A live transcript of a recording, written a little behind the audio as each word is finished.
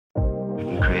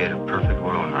create a perfect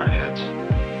world in our heads.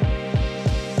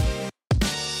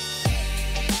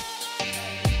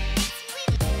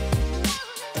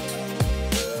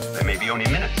 There may be only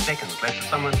minutes, seconds left of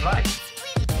someone's life.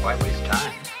 Why waste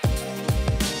time?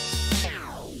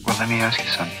 Well, let me ask you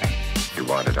something. You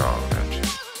want it all, don't you?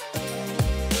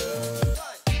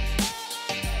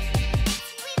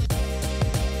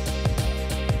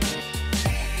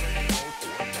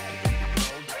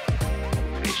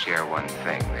 They share one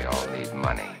thing. They all need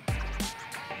money.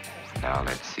 Now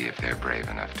let's see if they're brave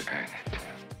enough to earn it.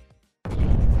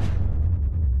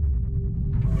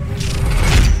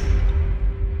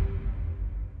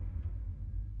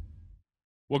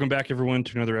 Welcome back, everyone,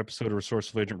 to another episode of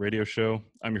Resourceful Agent Radio Show.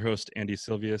 I'm your host, Andy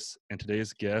Silvius, and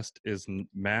today's guest is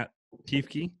Matt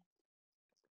Teifke.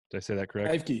 Did I say that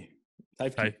correct?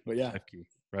 Teifke, but yeah. Teifke.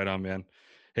 Right on, man.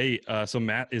 Hey, so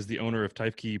Matt is the owner of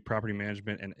Teifke Property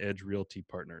Management and Edge Realty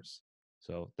Partners.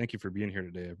 So thank you for being here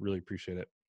today. I really appreciate it.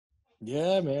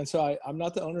 Yeah, man. So I'm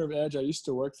not the owner of Edge. I used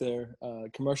to work there,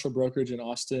 commercial brokerage in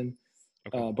Austin.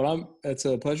 Okay. But it's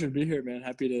a pleasure to be here, man.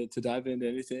 Happy to dive into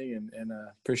anything and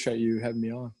appreciate you having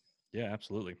me on. Yeah,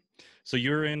 absolutely. So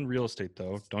you're in real estate,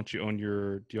 though. Do you own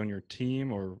your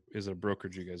team, or is it a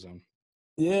brokerage you guys own?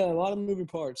 Yeah, a lot of moving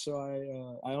parts. So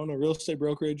I own a real estate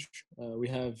brokerage. We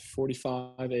have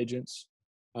 45 agents.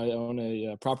 I own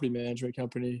a property management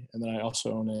company, and then I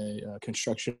also own a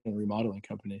construction and remodeling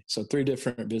company. So 3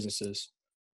 different businesses.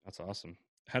 That's awesome.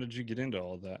 How did you get into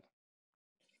all of that?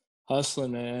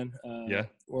 Hustling, man. Yeah.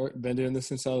 Been doing this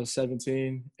since I was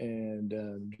 17,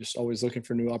 and just always looking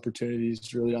for new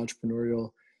opportunities, really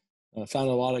entrepreneurial. Found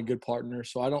a lot of good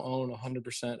partners. So I don't own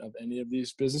 100% of any of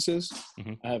these businesses.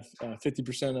 Mm-hmm. I have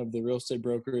 50% of the real estate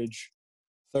brokerage,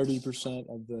 30%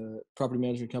 of the property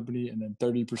management company, and then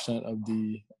 30% of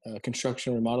the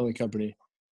construction and remodeling company.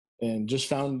 And just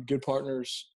found good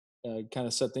partners, kind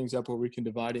of set things up where we can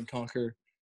divide and conquer.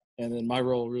 And then my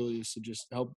role really is to just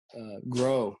help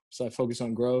grow. So I focus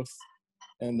on growth.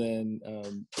 And then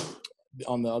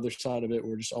on the other side of it,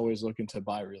 we're just always looking to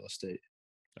buy real estate.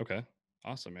 Okay.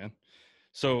 Awesome, man.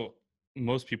 So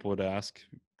most people would ask,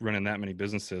 running that many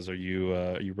businesses, are you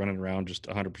running around just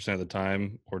 100% of the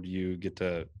time, or do you get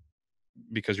to,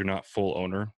 because you're not full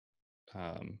owner,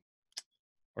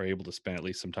 are able to spend at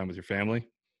least some time with your family?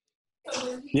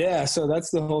 Yeah, so that's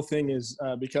the whole thing is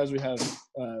because we have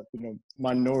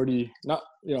minority, not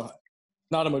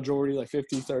a majority, like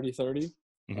 50, 30, 30.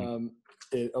 Mm-hmm.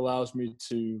 It allows me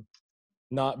to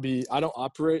not be. I don't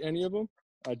operate any of them.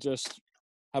 I just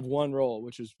have one role,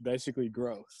 which is basically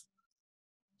growth.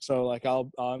 So like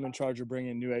I'm in charge of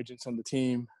bringing new agents on the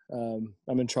team.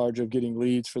 I'm in charge of getting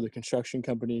leads for the construction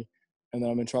company, and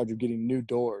then I'm in charge of getting new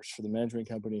doors for the management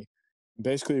company.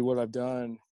 Basically what I've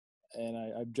done, and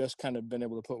I've just kind of been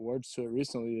able to put words to it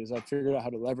recently, is I've figured out how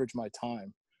to leverage my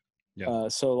time. Yeah.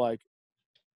 So like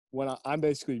when I'm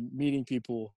basically meeting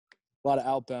people, a lot of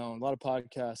outbound, a lot of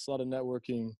podcasts, a lot of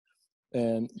networking,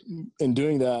 and in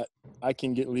doing that, I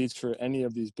can get leads for any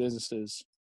of these businesses.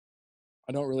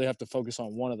 I don't really have to focus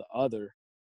on one or the other.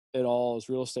 It all is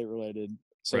real estate related.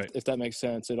 So Right. if that makes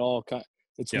sense,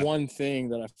 it's Yeah. one thing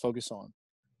that I focus on.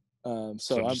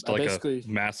 So just I like basically a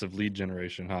massive lead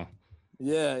generation, huh?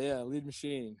 Yeah, lead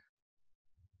machine.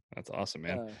 That's awesome,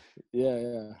 man.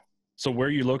 Yeah. So where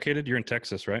are you located? You're in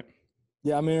Texas, right?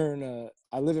 Yeah, I'm here in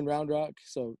I live in Round Rock,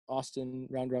 so Austin,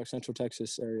 Round Rock, Central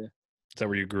Texas area. Is that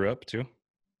where you grew up too?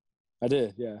 I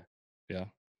did, yeah. Yeah,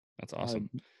 that's awesome.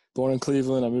 Born in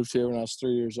Cleveland. I moved here when I was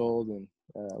 3 years old, and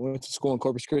I went to school in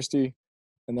Corpus Christi,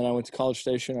 and then I went to College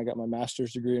Station. I got my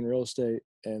master's degree in real estate,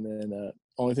 and then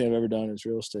only thing I've ever done is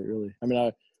real estate, really. I mean,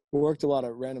 I worked a lot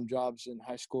of random jobs in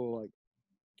high school, like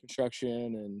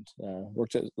construction, and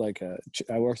worked at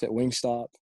I worked at Wingstop.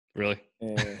 Really?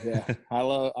 And yeah, I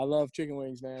love chicken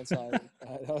wings, man. So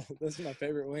those are my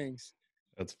favorite wings.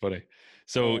 That's funny.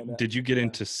 So did you get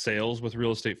into sales with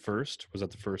real estate first? Was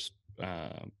that the first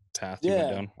path you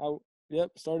went down?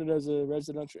 Yep. Started as a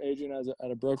residential agent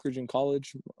at a brokerage in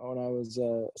college. When I was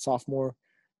a sophomore,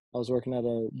 I was working at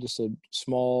just a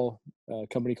small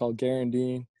company called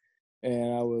Guaranteeing,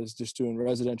 and I was just doing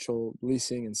residential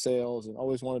leasing and sales, and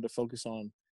always wanted to focus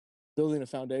on building a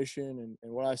foundation.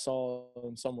 And what I saw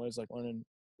in some ways, like learning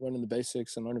the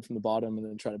basics and learning from the bottom, and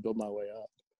then trying to build my way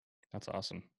up. That's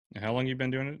awesome. And how long you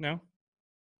been doing it now?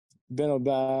 Been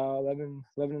about 11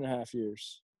 and a half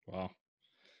years. Wow.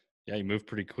 Yeah, you moved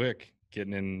pretty quick,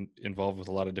 getting involved with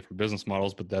a lot of different business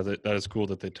models, but that is cool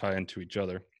that they tie into each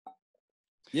other.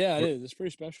 Yeah, it is. It's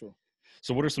pretty special.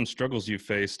 So what are some struggles you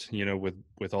faced,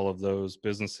 with all of those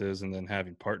businesses and then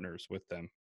having partners with them?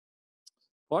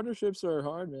 Partnerships are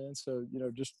hard, man. So,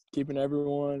 just keeping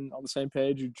everyone on the same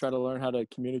page. You try to learn how to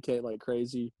communicate like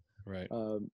crazy. Right.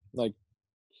 Like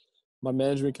my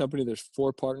management company, there's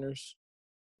 4 partners.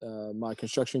 My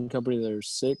construction company, there's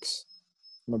 6.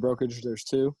 My brokerage, there's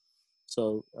 2.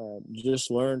 So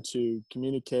just learn to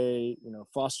communicate,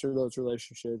 foster those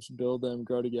relationships, build them,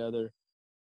 grow together.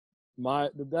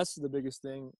 That's the biggest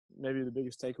thing, maybe the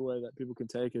biggest takeaway that people can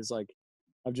take is like,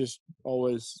 I've just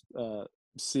always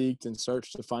seeked and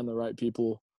searched to find the right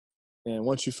people. And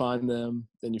once you find them,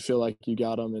 then you feel like you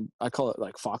got them. And I call it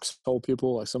like foxhole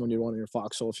people, like someone you want in your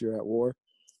foxhole if you're at war.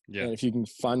 Yeah. And if you can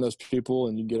find those people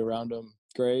and you get around them,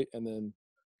 great. And then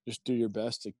just do your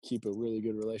best to keep a really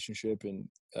good relationship and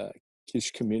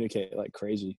just communicate like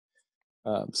crazy.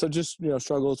 So just,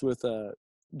 struggles with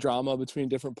drama between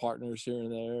different partners here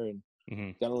and there, and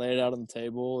got to lay it out on the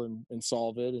table and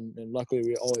solve it. And luckily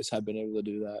we always have been able to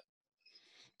do that.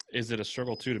 Is it a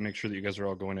struggle too to make sure that you guys are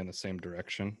all going in the same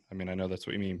direction? I mean, I know that's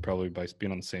what you mean probably by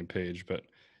being on the same page, but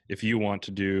if you want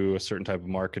to do a certain type of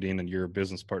marketing and your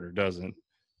business partner doesn't,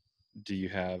 do you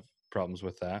have problems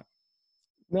with that?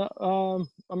 No,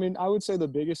 I mean, I would say the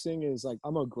biggest thing is like,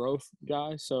 I'm a growth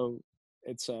guy. So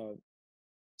it's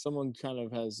someone kind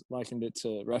of has likened it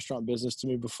to restaurant business to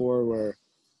me before, where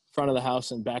front of the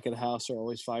house and back of the house are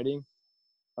always fighting.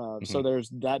 So there's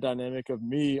that dynamic of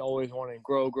me always wanting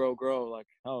to grow. Like,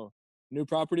 oh, new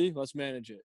property, let's manage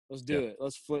it. Let's do it.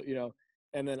 Let's flip,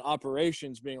 and then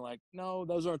operations being like, no,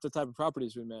 those aren't the type of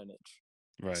properties we manage.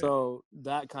 Right. So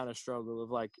that kind of struggle of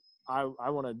like, I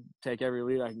want to take every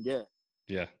lead I can get.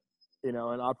 Yeah. And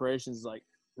operations is like,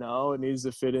 no, it needs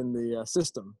to fit in the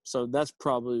system. So that's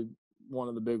probably one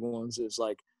of the big ones, is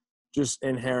like just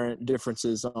inherent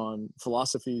differences on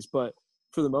philosophies. But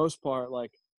for the most part,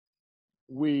 like,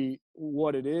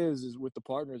 what it is with the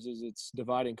partners is it's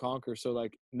divide and conquer. So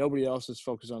like nobody else is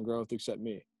focused on growth except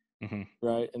me.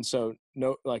 Right. And so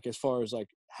like as far as like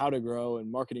how to grow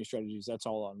and marketing strategies, that's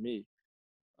all on me.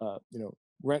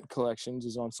 Rent collections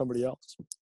is on somebody else.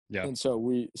 Yeah. And so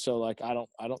like I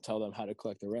don't tell them how to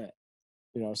collect the rent.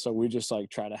 So we just like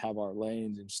try to have our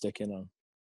lanes and stick in them.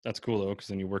 That's cool though, because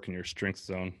then you work in your strength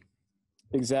zone.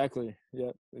 Exactly.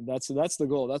 Yeah. That's the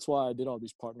goal. That's why I did all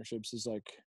these partnerships, is like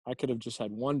I could have just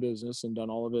had one business and done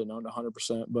all of it and owned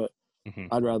 100%, but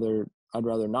I'd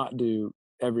rather not do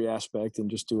every aspect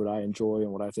and just do what I enjoy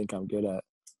and what I think I'm good at.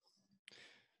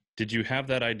 Did you have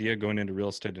that idea going into real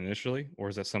estate initially, or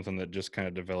is that something that just kind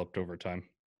of developed over time?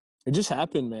 It just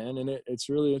happened, man. And it's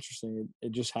really interesting.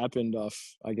 It just happened off,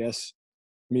 I guess,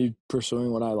 me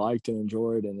pursuing what I liked and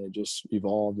enjoyed, and it just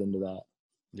evolved into that.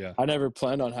 Yeah. I never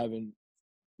planned on having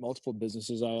multiple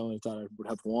businesses. I only thought I would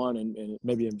have one and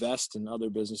maybe invest in other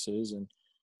businesses. And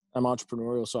I'm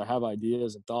entrepreneurial, so I have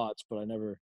ideas and thoughts, but I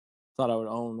never thought I would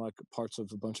own like parts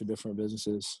of a bunch of different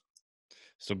businesses.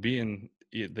 So being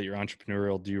that you're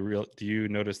entrepreneurial, do you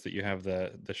notice that you have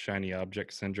the shiny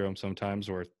object syndrome sometimes,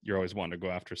 or you're always wanting to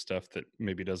go after stuff that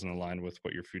maybe doesn't align with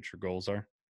what your future goals are?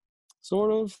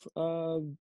 Sort of.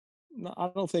 No, I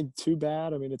don't think too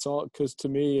bad. I mean, it's all, because to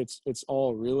me, it's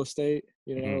all real estate.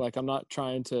 Like I'm not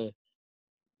trying to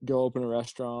go open a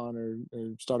restaurant or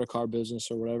start a car business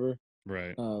or whatever.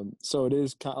 Right. So it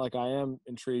is kind of like I am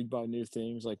intrigued by new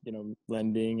things, like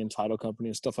lending and title company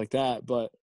and stuff like that.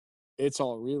 But it's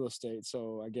all real estate,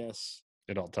 so I guess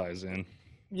it all ties in.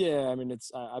 Yeah, I mean,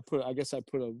 I put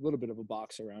a little bit of a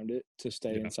box around it to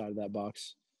stay inside of that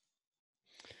box.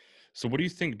 So what do you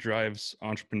think drives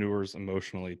entrepreneurs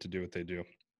emotionally to do what they do?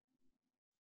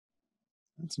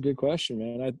 That's a good question,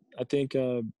 man. I think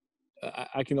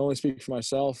I can only speak for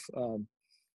myself.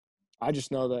 I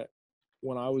just know that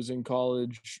when I was in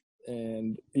college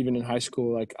and even in high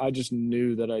school, like I just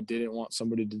knew that I didn't want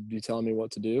somebody to be telling me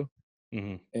what to do.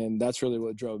 And that's really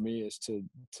what drove me, is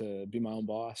to be my own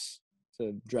boss,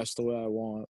 to dress the way I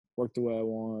want, work the way I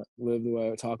want, live the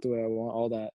way I talk the way I want, all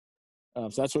that.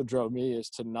 So that's what drove me, is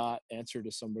to not answer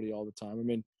to somebody all the time. I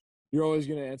mean, you're always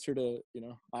going to answer to,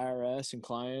 IRS and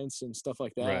clients and stuff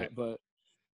like that. Right. But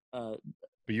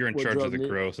you're in charge of the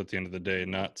growth at the end of the day,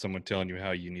 not someone telling you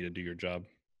how you need to do your job.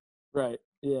 Right.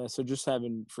 Yeah. So just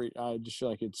having I just feel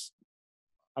like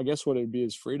I guess what it'd be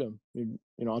is freedom.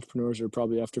 Entrepreneurs are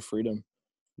probably after freedom.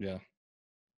 Yeah.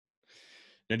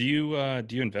 Now, do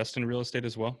you invest in real estate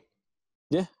as well?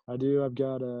 Yeah, I do. I've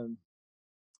got I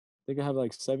think I have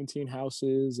like 17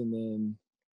 houses, and then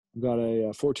I've got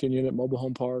a 14-unit mobile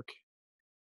home park,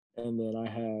 and then I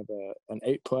have an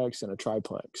 8-plex and a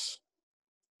triplex.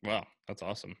 Wow, that's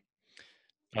awesome.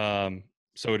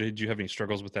 So did you have any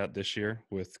struggles with that this year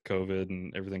with COVID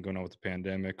and everything going on with the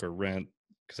pandemic, or rent?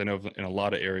 Because I know in a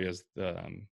lot of areas,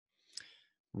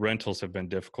 rentals have been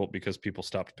difficult because people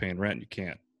stopped paying rent. You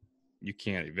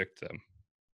can't evict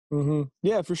them.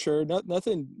 Yeah, for sure.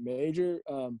 Nothing major.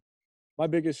 My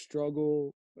biggest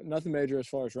struggle, nothing major as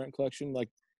far as rent collection. Like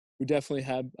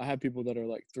I have people that are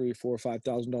like $3, $4,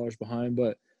 $5,000 behind,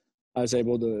 but I was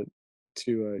able to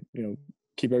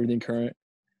keep everything current.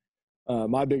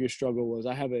 My biggest struggle was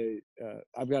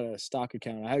I've got a stock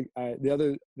account.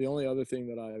 The only other thing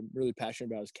that I'm really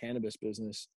passionate about is cannabis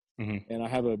business, and I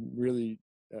have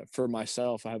for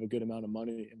myself, I have a good amount of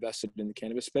money invested in the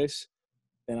cannabis space,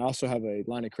 and I also have a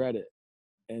line of credit.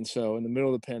 And so in the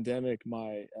middle of the pandemic,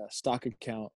 my stock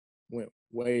account went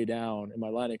way down, and my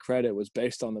line of credit was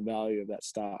based on the value of that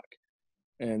stock.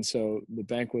 And so the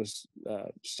bank was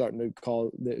starting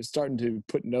to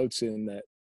put notes in that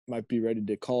might be ready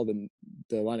to call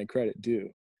the line of credit due.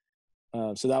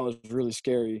 So that was really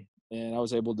scary, and I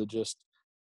was able to just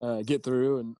get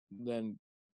through. And then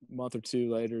a month or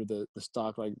two later, the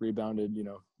stock like rebounded.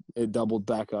 It doubled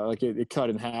back up, like it cut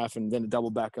in half, and then it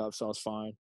doubled back up. So I was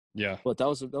fine. Yeah, but that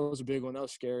was a big one. That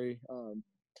was scary.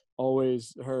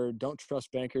 Always heard don't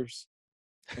trust bankers,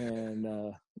 and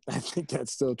I think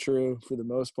that's still true for the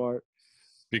most part.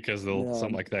 because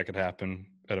something like that could happen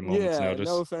at a moment's Yeah, notice.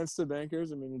 no offense to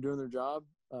bankers. I mean, they're doing their job,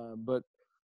 but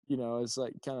it's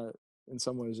like kind of in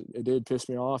some ways it did piss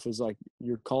me off. Is like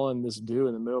you're calling this due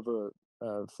in the middle of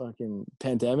a fucking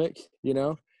pandemic,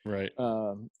 Right.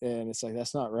 and it's like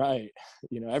that's not right.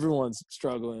 Everyone's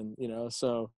struggling,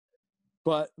 so.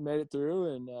 But made it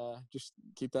through, and just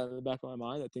keep that in the back of my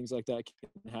mind that things like that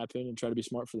can happen, and try to be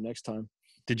smart for the next time.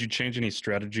 Did you change any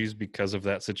strategies because of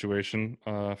that situation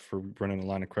for running a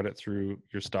line of credit through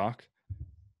your stock?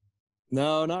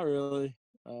 No, not really.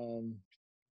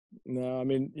 No, I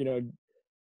mean,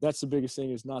 that's the biggest thing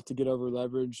is not to get over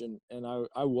leverage, and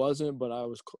I wasn't, but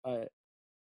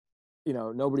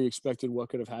nobody expected what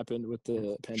could have happened with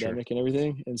the pandemic and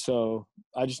everything, and so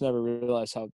I just never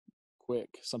realized how quick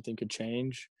something could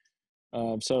change.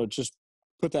 So just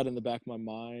put that in the back of my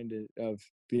mind of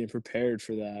being prepared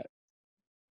for that.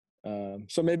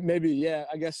 So maybe, yeah,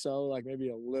 I guess so. Like maybe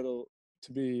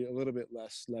to be a little bit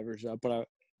less leveraged up, but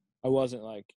I wasn't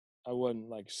like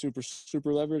super,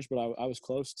 super leveraged, but I was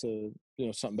close to,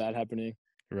 something bad happening.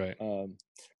 Right.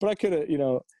 But I could have,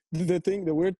 the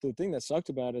thing that sucked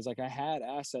about it is like I had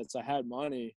assets, I had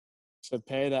money to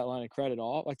pay that line of credit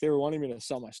off. Like they were wanting me to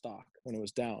sell my stock when it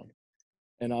was down.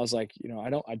 And I was like,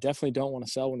 I definitely don't want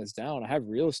to sell when it's down. I have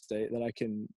real estate that I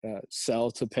can sell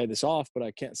to pay this off, but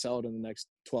I can't sell it in the next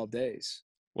 12 days.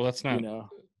 Well,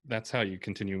 that's how you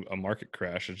continue a market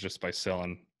crash, is just by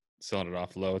selling it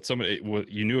off low. It's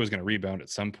you knew it was going to rebound at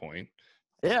some point.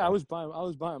 Yeah, I was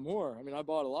buying more. I mean, I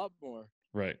bought a lot more.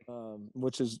 Right.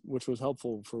 Which was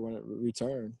helpful for when it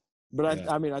returned. But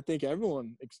yeah. I mean, I think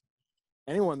anyone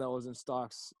that was in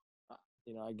stocks,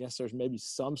 I guess there's maybe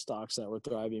some stocks that were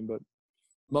thriving, but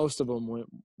most of them went,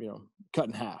 cut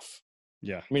in half.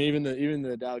 Yeah. I mean, even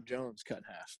the Dow Jones cut in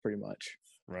half pretty much.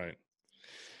 Right.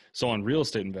 So on real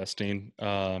estate investing,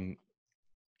 do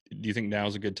you think now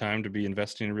is a good time to be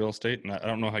investing in real estate? And I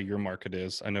don't know how your market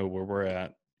is. I know where we're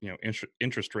at,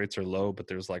 interest rates are low, but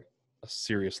there's like a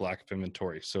serious lack of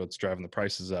inventory. So it's driving the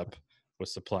prices up with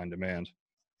supply and demand.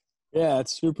 Yeah,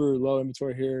 it's super low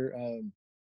inventory here.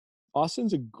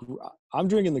 Austin's I'm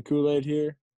drinking the Kool-Aid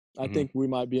here. I think we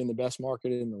might be in the best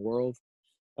market in the world,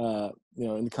 in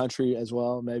the country as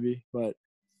well, maybe. But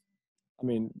I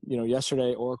mean,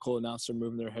 yesterday Oracle announced they're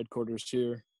moving their headquarters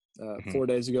here. 4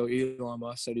 days ago, Elon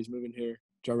Musk said he's moving here.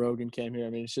 Joe Rogan came here. I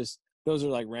mean, it's just, those are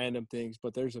like random things,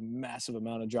 but there's a massive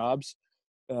amount of jobs.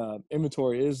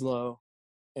 Inventory is low,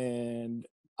 and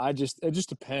it just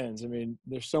depends. I mean,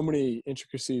 there's so many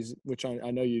intricacies, which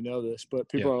I know this, but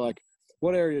people are like,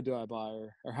 what area do I buy,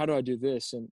 or how do I do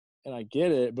this? And I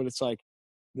get it, but it's like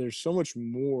there's so much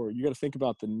more. You got to think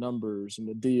about the numbers and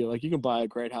the deal. Like you can buy a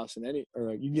great house you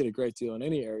can get a great deal in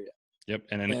any area. Yep,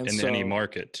 and in any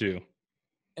market too.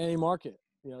 Any market,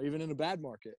 even in a bad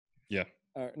market. Yeah.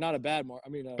 Not a bad market. I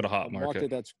mean, but a hot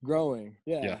market that's growing.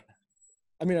 Yeah.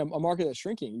 I mean, a market that's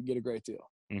shrinking, you can get a great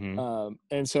deal.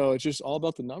 And so it's just all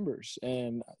about the numbers.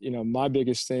 And my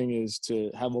biggest thing is to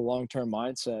have a long-term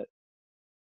mindset.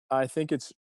 I think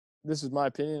this is my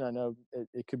opinion. I know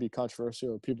it could be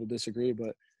controversial, people disagree,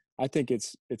 but I think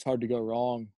it's hard to go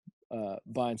wrong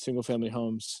buying single family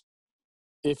homes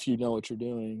if you know what you're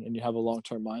doing and you have a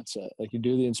long-term mindset. Like you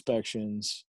do the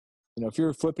inspections. If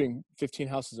you're flipping 15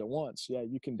 houses at once, yeah,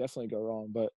 you can definitely go wrong.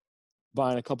 But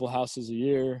buying a couple houses a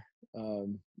year,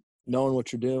 knowing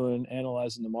what you're doing,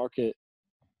 analyzing the market,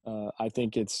 I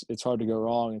think it's hard to go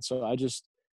wrong. And so I just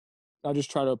I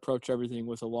just try to approach everything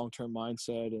with a long-term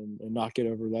mindset and not get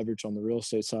over leveraged on the real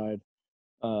estate side.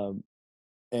 Um,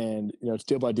 and it's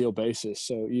deal by deal basis.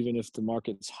 So even if the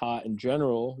market's hot in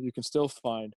general, you can still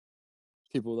find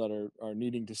people that are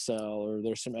needing to sell, or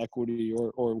there's some equity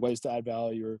or ways to add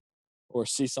value, or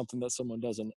see something that someone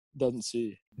doesn't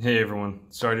see. Hey everyone,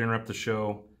 sorry to interrupt the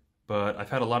show, but I've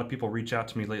had a lot of people reach out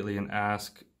to me lately and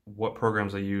ask what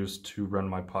programs I use to run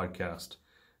my podcast.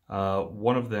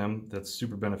 One of them that's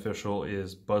super beneficial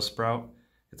is Buzzsprout.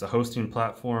 It's a hosting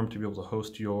platform to be able to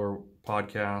host your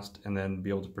podcast and then be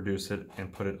able to produce it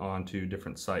and put it onto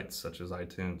different sites such as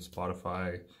iTunes,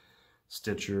 Spotify,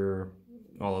 Stitcher,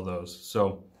 all of those.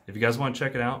 So if you guys want to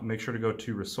check it out, make sure to go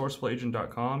to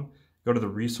resourcefulagent.com, go to the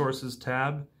resources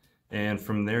tab, and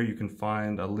from there you can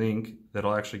find a link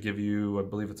that'll actually give you, I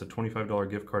believe it's a $25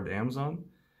 gift card to Amazon.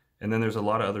 And then there's a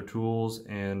lot of other tools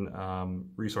and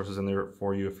resources in there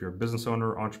for you if you're a business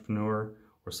owner, entrepreneur,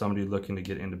 or somebody looking to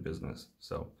get into business.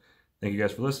 So thank you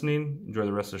guys for listening. Enjoy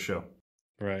the rest of the show.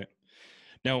 Right.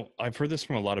 Now, I've heard this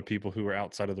from a lot of people who are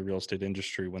outside of the real estate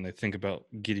industry. When they think about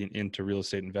getting into real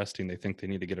estate investing, they think they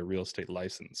need to get a real estate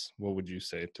license. What would you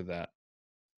say to that?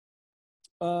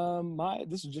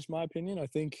 This is just my opinion. I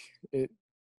think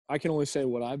I can only say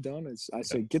what I've done is I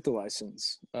say get the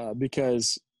license,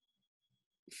 because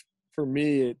for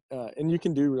me, and you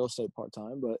can do real estate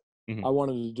part-time, but I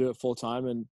wanted to do it full-time.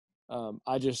 And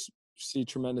I just see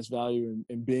tremendous value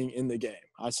in being in the game.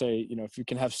 I say, if you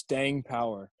can have staying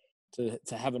power to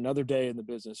have another day in the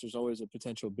business, there's always a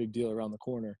potential big deal around the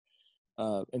corner.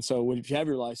 And so if you have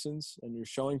your license and you're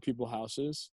showing people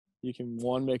houses, you can,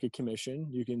 one, make a commission.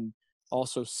 You can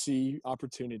also see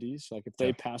opportunities. Like if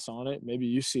they pass on it, maybe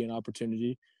you see an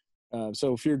opportunity.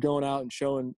 So if you're going out and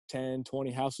showing 10,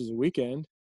 20 houses a weekend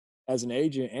as an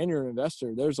agent and you're an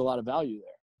investor, there's a lot of value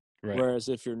there. Right. Whereas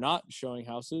if you're not showing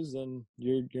houses, then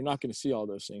you're not going to see all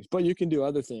those things, but you can do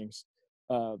other things.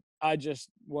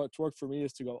 What's worked for me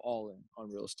is to go all in on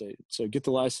real estate. So get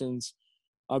the license.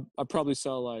 I probably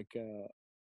sell like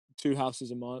 2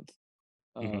 houses a month,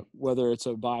 whether it's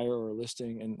a buyer or a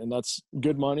listing, and that's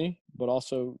good money, but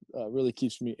also really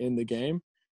keeps me in the game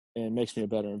and makes me a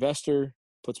better investor,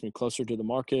 puts me closer to the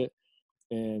market.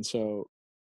 And so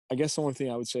I guess the only thing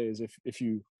I would say is if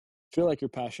you feel like you're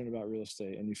passionate about real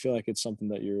estate and you feel like it's something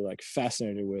that you're like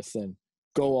fascinated with, then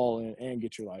go all in and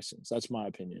get your license. That's my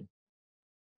opinion.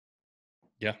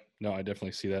 Yeah, no, I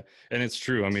definitely see that. And it's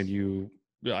true. I mean,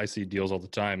 I see deals all the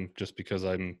time just because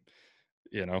I'm,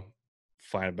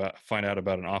 find out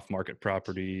about an off market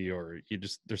property, or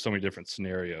there's so many different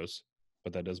scenarios,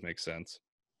 but that does make sense.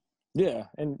 Yeah.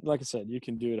 And like I said, you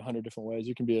can do it 100 different ways.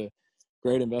 You can be a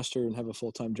great investor and have a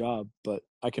full-time job, but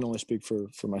I can only speak for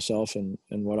myself and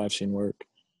what I've seen work.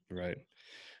 Right.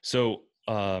 So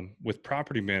with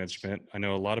property management, I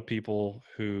know a lot of people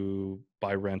who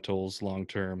buy rentals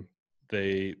long-term,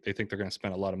 they think they're going to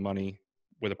spend a lot of money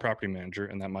with a property manager,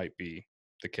 and that might be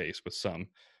the case with some.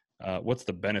 What's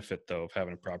the benefit though of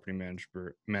having a property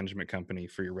management company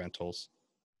for your rentals?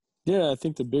 Yeah, I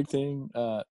think the big thing,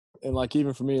 and like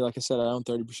even for me, like I said, I own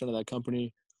 30% of that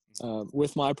company.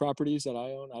 With my properties that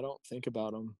I own, I don't think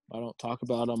about them. I don't talk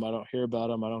about them. I don't hear about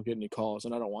them. I don't get any calls,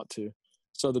 and I don't want to.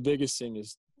 So the biggest thing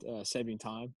is saving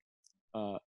time.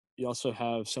 You also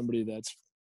have somebody that's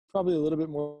probably a little bit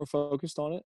more focused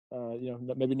on it.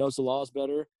 Maybe knows the laws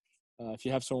better. If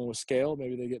you have someone with scale,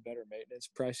 maybe they get better maintenance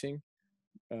pricing.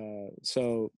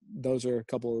 So those are a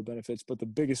couple of the benefits, but the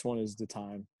biggest one is the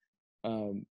time.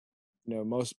 For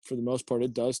the most part,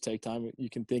 it does take time. You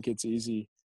can think it's easy,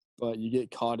 but you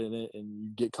get caught in it and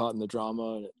you get caught in the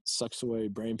drama, and it sucks away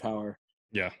brain power.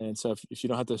 Yeah. And so if you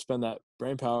don't have to spend that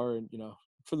brain power, and,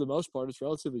 for the most part, it's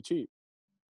relatively cheap.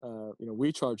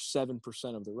 We charge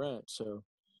 7% of the rent. So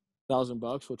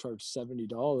 $1,000, we'll charge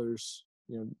 $70,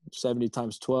 70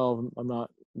 times 12. I'm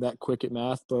not that quick at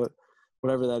math, but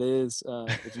whatever that is,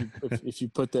 if you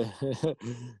put that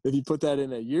if you put that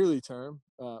in a yearly term,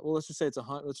 let's just say it's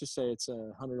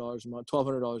 $100 a month,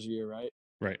 $1,200 a year, right?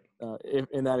 Right. If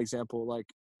in that example, like,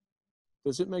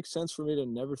 does it make sense for me to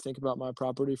never think about my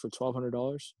property for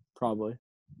 $1,200? Probably,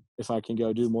 if I can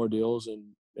go do more deals and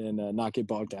not get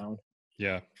bogged down.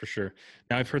 Yeah, for sure.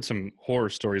 Now, I've heard some horror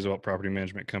stories about property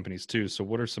management companies too. So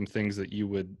what are some things that you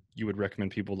would recommend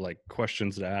people, like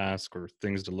questions to ask or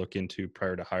things to look into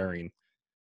prior to hiring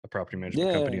a property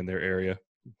management company in their area?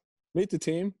 Meet the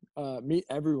team, meet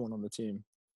everyone on the team.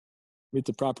 Meet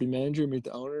the property manager, meet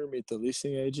the owner, meet the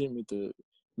leasing agent, meet the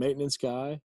maintenance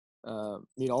guy,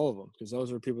 meet all of them, because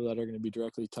those are people that are going to be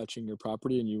directly touching your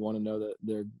property, and you want to know that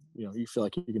they're, you feel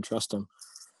like you can trust them.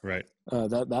 Right.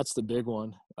 That's the big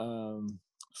one.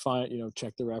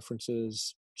 Check the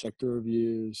references, check the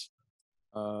reviews,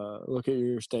 look at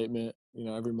your statement,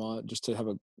 every month, just to have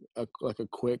a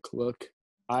quick look.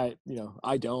 I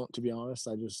don't, to be honest.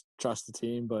 I just trust the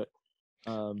team, but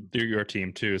they're your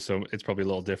team too, so it's probably a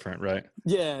little different, right?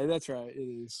 yeah, that's right. It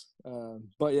is.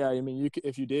 But yeah, I mean,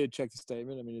 if you did check the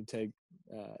statement, I mean, it'd take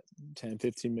 10,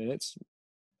 15 minutes.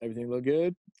 Everything look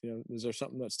good? Is there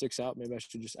something that sticks out? Maybe I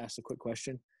should just ask a quick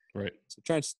question. Right. So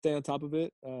try and stay on top of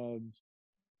it,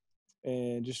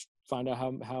 and just find out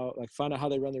how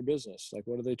they run their business. Like,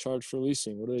 what do they charge for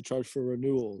leasing? What do they charge for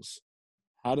renewals?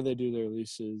 How do they do their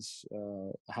leases?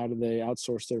 How do they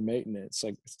outsource their maintenance?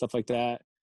 Like, stuff like that.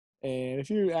 And if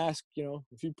you ask,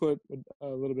 if you put a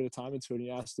little bit of time into it and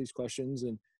you ask these questions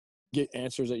and get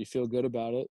answers that you feel good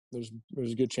about it, there's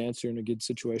a good chance you're in a good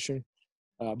situation.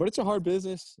 But it's a hard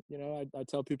business. I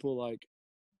tell people, like,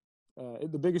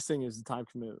 the biggest thing is the time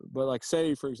commitment. But, like,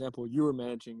 say, for example, you were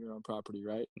managing your own property,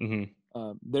 right?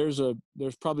 Mm-hmm. There's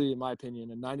probably, in my opinion,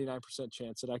 a 99%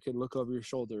 chance that I could look over your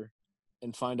shoulder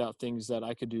and find out things that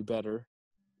I could do better.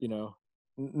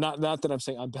 Not that I'm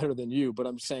saying I'm better than you, but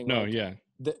I'm saying, No, like, yeah.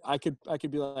 that I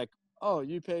could be like, oh,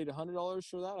 you paid $100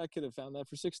 for that? I could have found that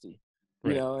for 60.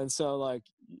 Right. And so, like,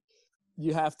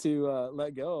 you have to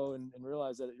let go and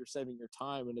realize that you're saving your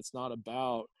time, and it's not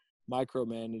about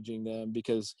micromanaging them,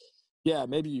 because yeah,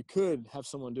 maybe you could have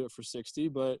someone do it for 60,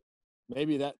 but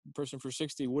maybe that person for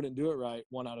 60 wouldn't do it right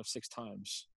 1 out of 6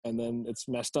 times, and then it's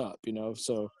messed up.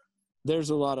 So there's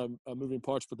a lot of moving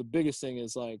parts, but the biggest thing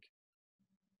is, like,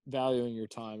 valuing your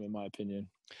time, in my opinion.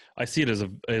 I see it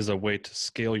as a way to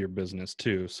scale your business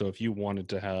too. So if you wanted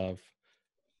to have,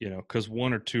 because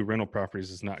 1 or 2 rental properties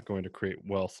is not going to create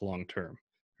wealth long term,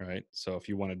 right? So if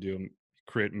you want to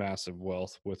create massive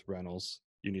wealth with rentals,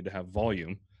 you need to have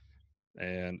volume.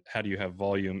 And how do you have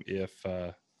volume if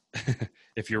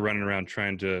if you're running around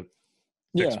trying to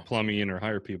fix plumbing or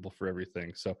hire people for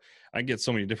everything? So I get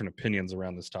so many different opinions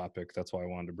around this topic. That's why I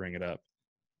wanted to bring it up.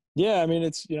 Yeah, I mean,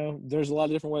 it's, there's a lot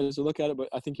of different ways to look at it, but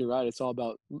I think you're right. It's all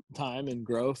about time and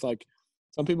growth. Like,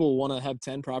 some people want to have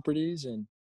 10 properties and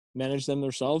manage them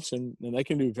themselves, and they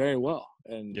can do very well,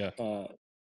 and Yeah.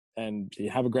 And you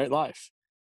have a great life.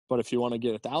 But if you want to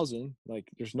get 1,000, like,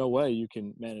 there's no way you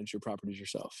can manage your properties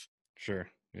yourself. Sure.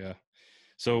 Yeah.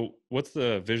 So what's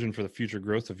the vision for the future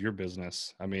growth of your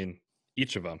business? I mean,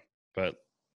 each of them, but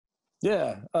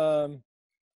Yeah.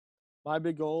 My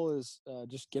big goal is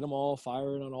just get them all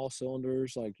firing on all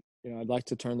cylinders. Like, I'd like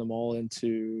to turn them all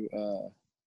into, $5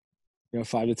 to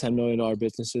 $10 million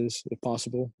businesses, if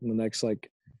possible, in the next,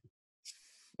 like,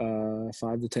 5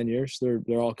 to 10 years.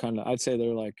 They're all kind of, I'd say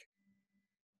they're like,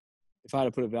 if I had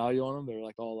to put a value on them, they're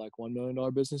like all like $1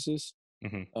 million businesses.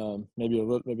 mm-hmm.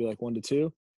 Maybe like 1 to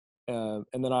 2. And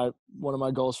then one of my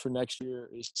goals for next year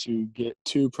is to get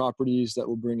 2 properties that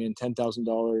will bring in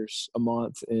 $10,000 a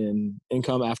month in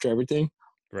income after everything.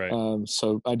 Right.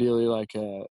 So ideally, like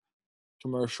a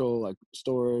commercial, like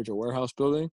storage or warehouse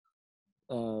building.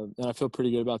 And I feel pretty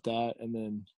good about that. And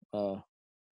then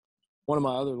one of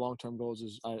my other long-term goals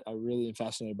is I really am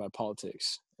fascinated by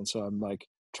politics. And so I'm, like,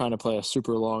 trying to play a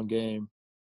super long game,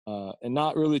 and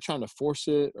not really trying to force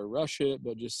it or rush it,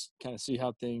 but just kind of see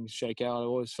how things shake out. I've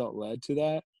always felt led to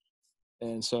that.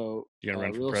 And so You gonna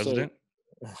run for real president?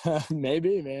 estate,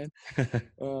 maybe, man.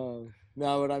 No,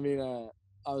 but I mean,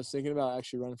 I was thinking about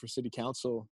actually running for city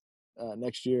council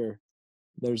next year.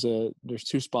 There's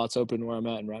 2 spots open where I'm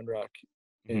at in Round Rock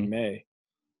in Mhm. May,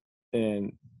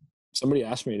 and somebody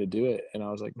asked me to do it, and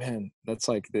I was like, man, that's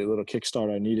like the little kickstart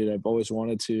I needed. I've always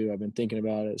wanted to. I've been thinking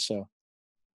about it, so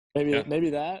Yeah.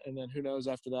 maybe that, and then who knows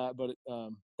after that. But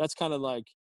that's kind of like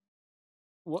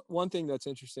one thing that's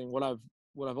interesting. What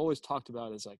I've always talked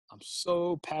about is, like, I'm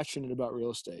so passionate about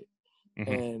real estate, Mhm.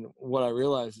 and what I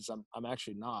realize is I'm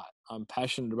actually not. I'm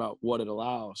passionate about what it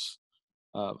allows.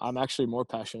 I'm actually more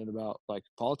passionate about, like,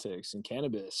 politics and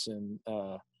cannabis and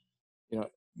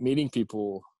meeting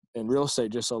people, and real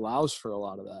estate just allows for a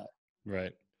lot of that.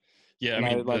 Right. Yeah. I And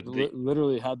I, mean, like,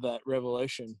 literally had that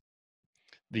revelation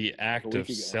the like a act week of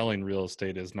ago. selling real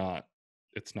estate is not,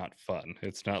 it's not fun.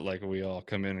 It's not like we all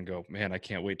come in and go, man, I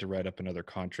can't wait to write up another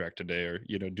contract today, or,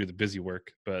 do the busy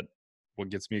work. But what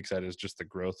gets me excited is just the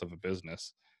growth of a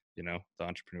business, the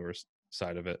entrepreneur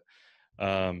side of it.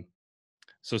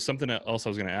 So something else I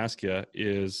was going to ask you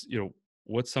is,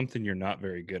 what's something you're not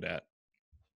very good at?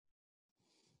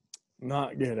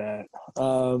 Not good at.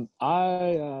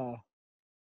 I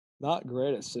not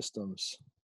great at systems.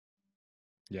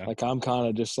 Yeah. Like, I'm kind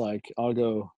of just like, I'll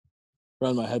go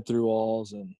run my head through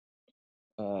walls, and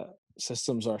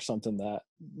systems are something that,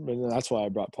 and that's why I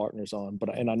brought partners on.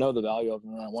 And I know the value of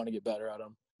them, and I want to get better at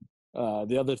them.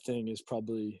 The other thing is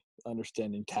probably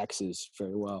understanding taxes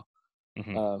very well.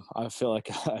 I feel like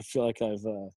I've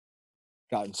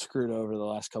gotten screwed over the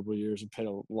last couple of years and paid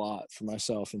a lot for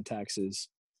myself in taxes.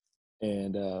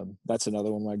 And that's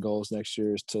another one of my goals next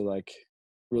year is to like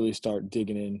really start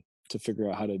digging in to figure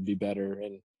out how to be better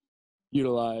and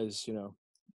utilize,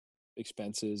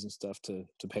 expenses and stuff to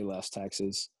pay less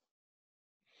taxes.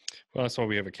 Well, that's why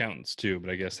we have accountants too, but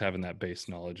I guess having that base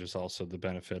knowledge is also the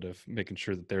benefit of making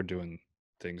sure that they're doing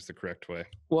things the correct way.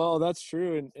 Well, that's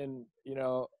true. And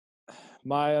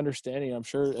my understanding, I'm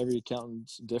sure every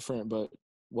accountant's different, but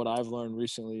what I've learned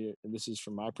recently, and this is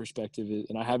from my perspective,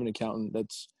 and I have an accountant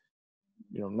that's,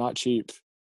 not cheap,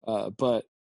 but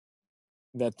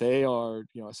that they are,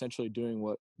 essentially doing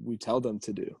what we tell them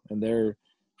to do. And they're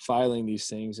filing these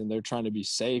things and they're trying to be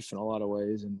safe in a lot of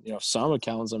ways. And, some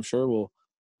accountants I'm sure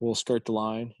will skirt the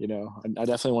line. I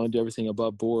definitely want to do everything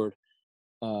above board.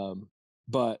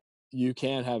 But you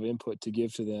can have input to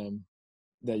give to them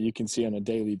that you can see on a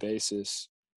daily basis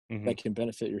that can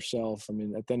benefit yourself. I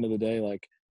mean, at the end of the day, like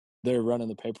they're running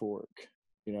the paperwork,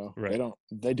 Right.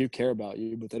 they do care about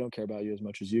you, but they don't care about you as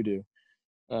much as you do.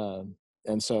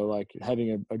 And so like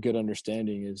having a good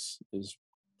understanding is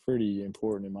pretty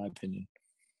important in my opinion.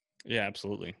 Yeah,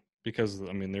 absolutely. Because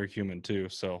I mean, they're human too.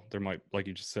 So there might, like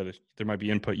you just said, there might be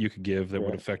input you could give that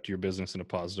would affect your business in a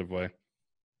positive way.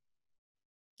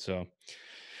 So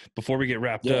before we get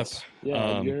wrapped up,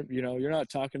 you're not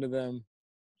talking to them.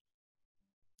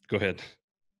 Go ahead.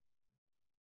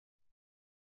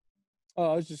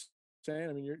 Oh, I was just saying,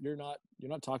 I mean, you're not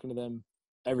talking to them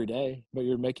every day, but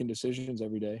you're making decisions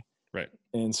every day. Right.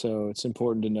 And so it's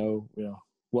important to know,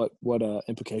 what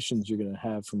implications you're going to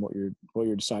have from what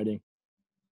you're deciding.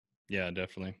 Yeah,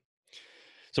 definitely.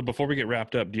 So before we get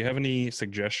wrapped up, do you have any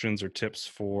suggestions or tips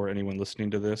for anyone listening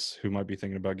to this who might be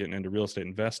thinking about getting into real estate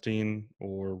investing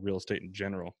or real estate in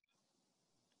general?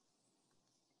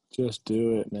 Just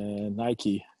do it, man.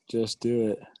 Nike, just do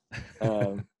it.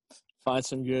 Find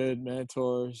some good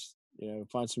mentors,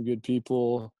 find some good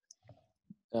people.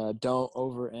 Don't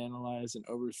overanalyze and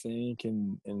overthink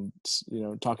and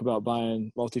talk about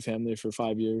buying multifamily for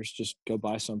 5 years. Just go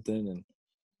buy something and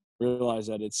realize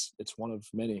that it's one of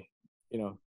many,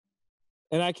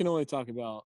 and I can only talk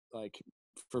about like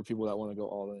for people that want to go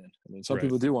all in. I mean, some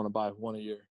people do want to buy one a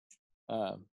year.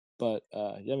 But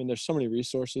I mean, there's so many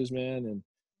resources, man. And,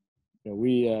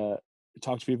 we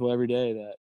talk to people every day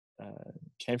that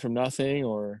came from nothing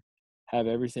or have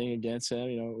everything against them.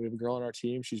 We have a girl on our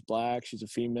team. She's black. She's a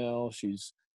female.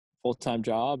 She's full-time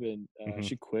job and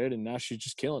she quit and now she's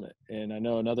just killing it. And I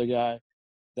know another guy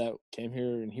that came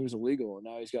here and he was illegal and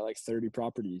now he's got like 30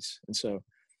 properties. And so,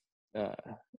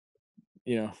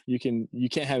 you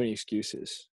can't have any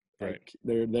excuses. Right.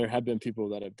 Like there have been people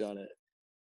that have done it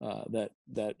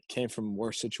that came from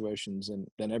worse situations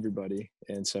than everybody.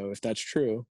 And so if that's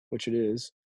true, which it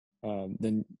is,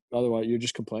 then otherwise you're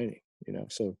just complaining,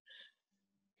 so.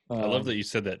 I love that you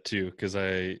said that too, because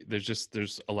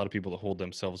there's a lot of people that hold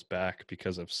themselves back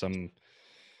because of something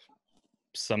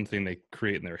they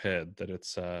create in their head that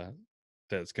it's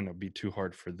going to be too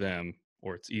hard for them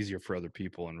or it's easier for other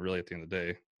people. And really at the end of the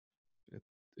day,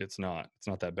 it's not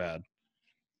that bad.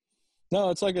 No,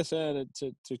 it's like I said,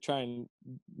 to try and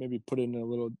maybe put it in a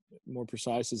little more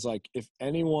precise is like, if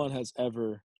anyone has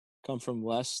ever come from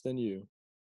less than you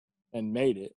and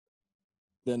made it,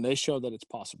 then they show that it's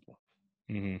possible.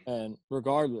 And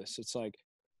regardless, it's like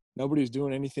nobody's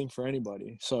doing anything for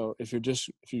anybody. So if you just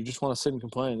want to sit and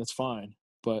complain, that's fine,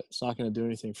 but it's not going to do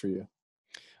anything for you.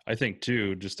 I think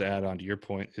too, just to add on to your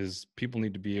point, is people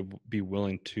need to be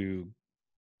willing to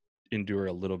endure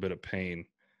a little bit of pain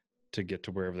to get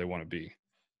to wherever they want to be.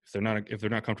 If they're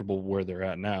not comfortable where they're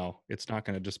at now, it's not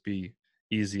going to just be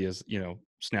easy as,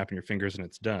 snapping your fingers and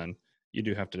it's done. You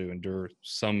do have to endure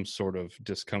some sort of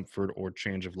discomfort or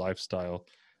change of lifestyle,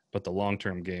 but the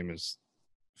long-term game is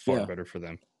far better for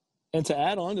them. And to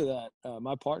add on to that,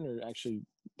 my partner actually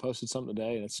posted something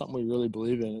today, and it's something we really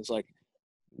believe in. It's like,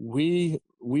 we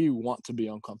want to be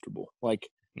uncomfortable. Like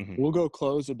we'll go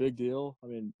close a big deal. I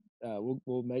mean,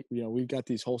 we'll make, we've got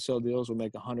these wholesale deals. We'll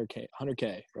make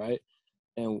 100K, right?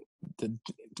 And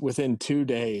within 2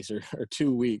 days or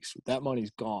 2 weeks, that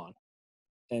money's gone.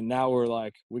 And now we're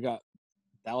like, we got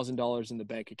 $1,000 in the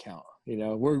bank account.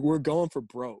 We're going for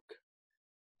broke.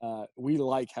 We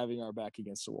like having our back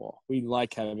against the wall. We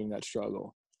like having that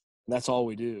struggle. And that's all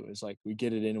we do is like, we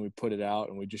get it in and we put it out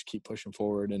and we just keep pushing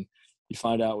forward. And you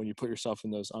find out when you put yourself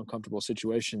in those uncomfortable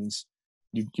situations,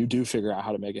 you do figure out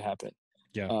how to make it happen.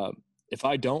 Yeah. If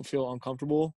I don't feel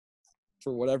uncomfortable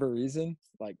for whatever reason,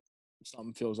 like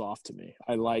something feels off to me.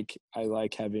 I like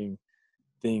having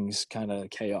things kind of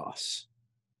chaos.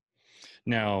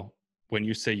 Now, when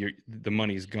you say the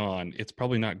money's gone, it's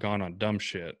probably not gone on dumb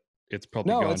shit. It's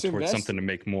probably No, gone it's towards something invested. to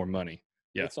make more money.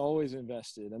 Yeah. It's always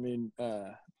invested. I mean,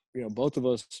 both of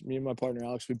us, me and my partner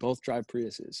Alex, we both drive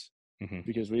Priuses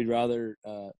because we'd rather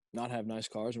not have nice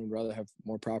cars, and we'd rather have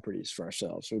more properties for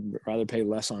ourselves. We'd rather pay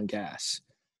less on gas.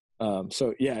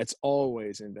 So yeah, it's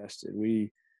always invested.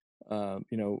 We,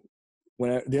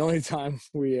 when the only time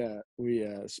we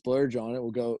splurge on it,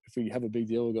 we'll go, if we have a big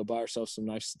deal, we'll go buy ourselves some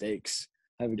nice steaks,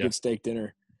 have a good steak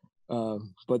dinner.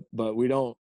 But we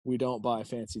don't buy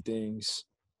fancy things.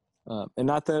 And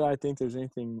not that I think there's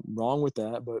anything wrong with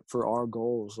that, but for our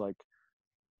goals, like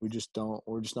we're just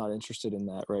not interested in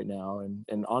that right now.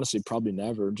 And honestly, probably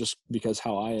never, just because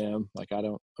how I am. Like, I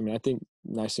think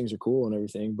nice things are cool and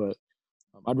everything, but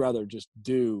I'd rather just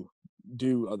do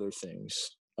other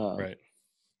things. Right.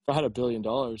 If I had $1 billion,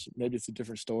 maybe it's a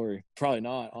different story. Probably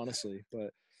not, honestly,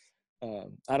 but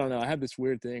I don't know. I have this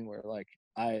weird thing where like,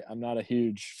 I'm not a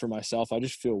huge, for myself, I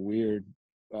just feel weird.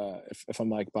 If I'm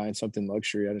like buying something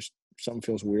luxury, something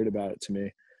feels weird about it to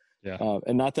me. Yeah.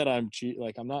 And not that I'm cheap,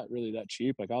 like I'm not really that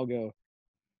cheap. Like I'll go,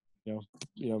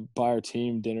 buy our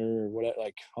team dinner or whatever.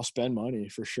 Like I'll spend money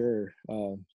for sure.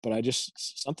 But I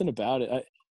just, something about it.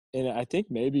 And I think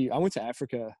maybe I went to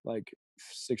Africa like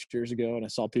 6 years ago, and I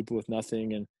saw people with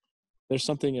nothing, and there's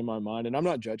something in my mind, and I'm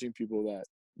not judging people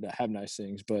that have nice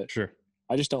things, but sure,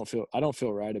 I don't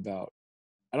feel right about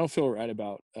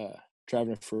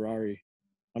driving a Ferrari.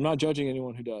 I'm not judging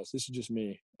anyone who does. This is just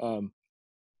me.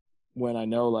 When I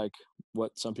know like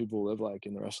what some people live like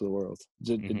in the rest of the world,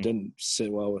 it didn't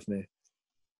sit well with me.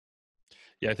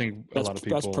 Yeah, I think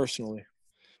that's personally.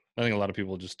 I think a lot of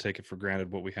people just take it for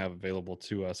granted what we have available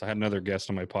to us. I had another guest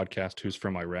on my podcast who's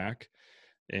from Iraq,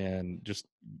 and just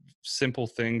simple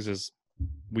things as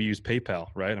we use PayPal,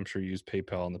 right? I'm sure you used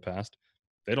PayPal in the past.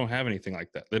 They don't have anything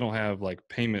like that. They don't have like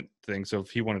payment things. So if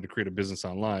he wanted to create a business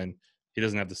online, he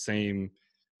doesn't have the same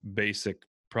basic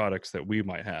products that we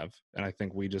might have. And I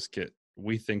think we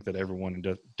think that everyone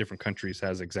in different countries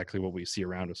has exactly what we see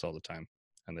around us all the time,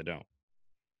 and they don't.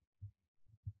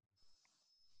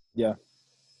 Yeah.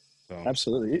 So.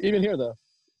 Absolutely. Even here though,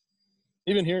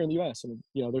 even here in the US, and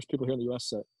there's people here in the US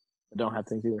that don't have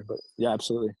things either, but yeah,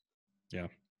 absolutely. Yeah.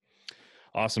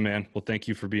 Awesome, man. Well, thank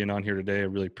you for being on here today. I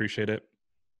really appreciate it.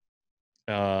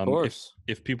 Of course.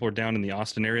 If people are down in the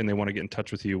Austin area and they want to get in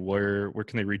touch with you, where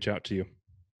can they reach out to you?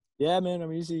 Yeah, man,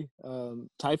 I'm easy.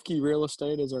 Teifke Real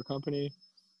Estate is our company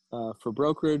for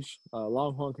brokerage,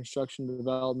 Longhorn Construction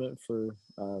Development for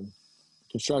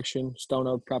construction, Stone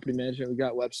Oak Property Management. We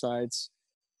got websites,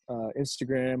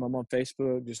 Instagram. I'm on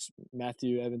Facebook, just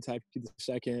Matthew Evan Teifke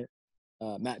II.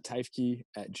 Matt Teifke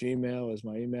at Gmail is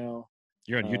my email.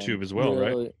 You're on YouTube as well,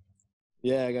 right?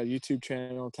 Yeah, I got a YouTube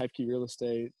channel, Teifke Real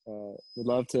Estate. Would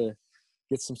love to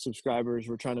get some subscribers.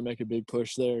 We're trying to make a big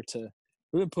push there.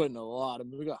 We've been putting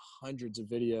we got hundreds of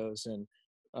videos, and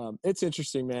it's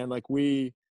interesting, man. Like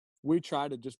we try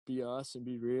to just be us and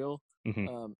be real.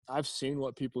 I've seen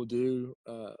what people do,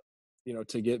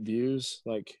 to get views.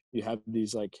 Like you have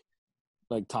these like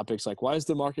topics like, why is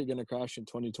the market going to crash in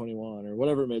 2021 or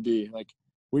whatever it may be? Like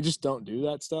we just don't do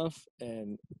that stuff.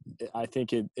 And I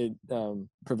think it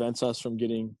prevents us from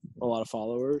getting a lot of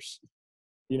followers,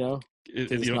 you don't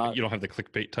have the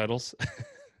clickbait titles.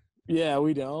 Yeah,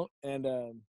 we don't. And,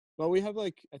 but we have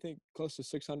like, I think close to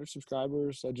 600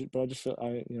 subscribers. I just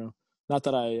feel not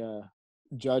that I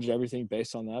judge everything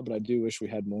based on that, but I do wish we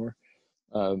had more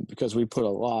because we put a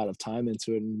lot of time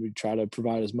into it, and we try to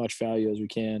provide as much value as we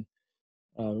can.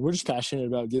 We're just passionate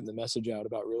about getting the message out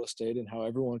about real estate and how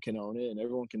everyone can own it and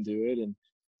everyone can do it. And,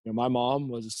 my mom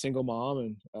was a single mom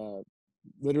and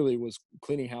literally was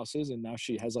cleaning houses, and now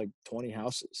she has like 20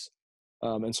 houses.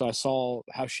 And so I saw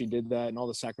how she did that and all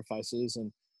the sacrifices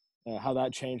and how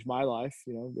that changed my life.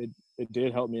 It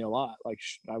did help me a lot. Like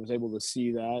I was able to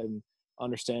see that and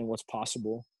understand what's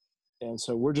possible. And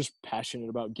so we're just passionate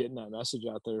about getting that message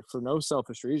out there for no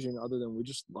selfish reason other than we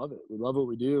just love it. We love what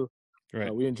we do.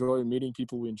 Right. We enjoy meeting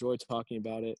people. We enjoy talking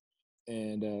about it.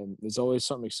 And there's always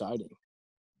something exciting.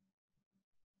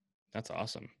 That's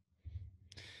awesome.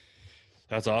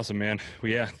 That's awesome, man.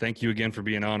 Well, yeah, thank you again for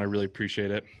being on. I really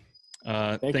appreciate it.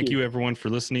 Thank you everyone for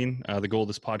listening. The goal of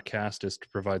this podcast is to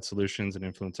provide solutions and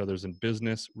influence others in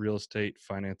business, real estate,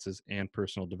 finances, and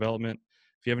personal development.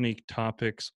 If you have any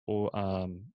topics or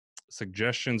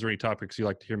suggestions or any topics you'd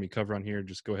like to hear me cover on here,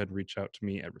 just go ahead and reach out to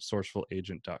me at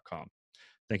resourcefulagent.com.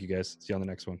 Thank you guys. See you on the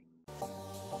next one.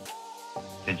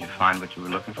 Did you find what you were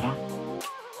looking for?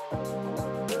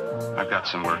 I've got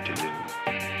some work to do.